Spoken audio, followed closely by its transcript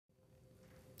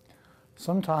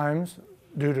Sometimes,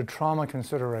 due to trauma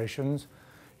considerations,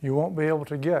 you won't be able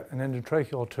to get an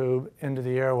endotracheal tube into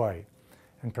the airway.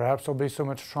 And perhaps there'll be so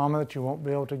much trauma that you won't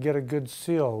be able to get a good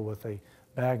seal with a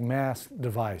bag mask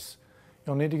device.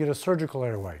 You'll need to get a surgical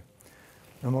airway.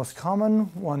 The most common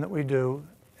one that we do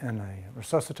in a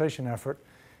resuscitation effort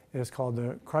is called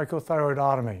the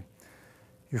cricothyroidotomy.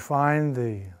 You find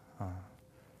the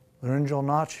laryngeal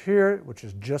notch here, which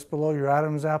is just below your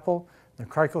Adam's apple. The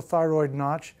cricothyroid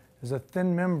notch is a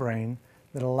thin membrane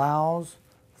that allows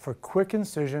for quick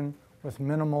incision with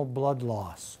minimal blood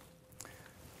loss.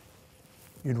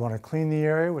 You'd want to clean the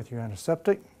area with your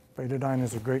antiseptic. Betadine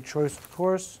is a great choice, of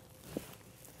course.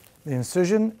 The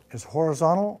incision is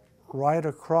horizontal, right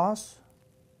across,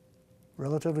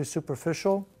 relatively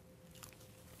superficial.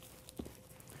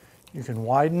 You can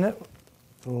widen it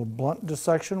with a little blunt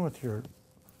dissection with your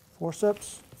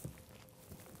forceps.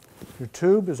 Your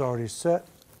tube is already set,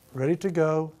 ready to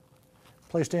go,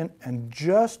 placed in, and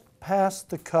just past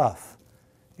the cuff.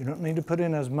 You don't need to put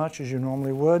in as much as you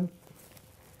normally would.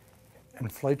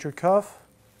 Inflate your cuff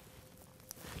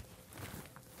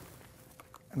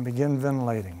and begin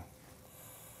ventilating.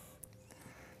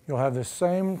 You'll have the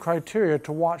same criteria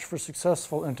to watch for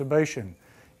successful intubation.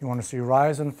 You want to see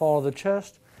rise and fall of the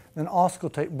chest, then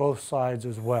auscultate both sides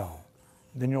as well.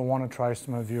 Then you'll want to try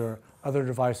some of your other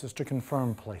devices to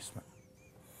confirm placement.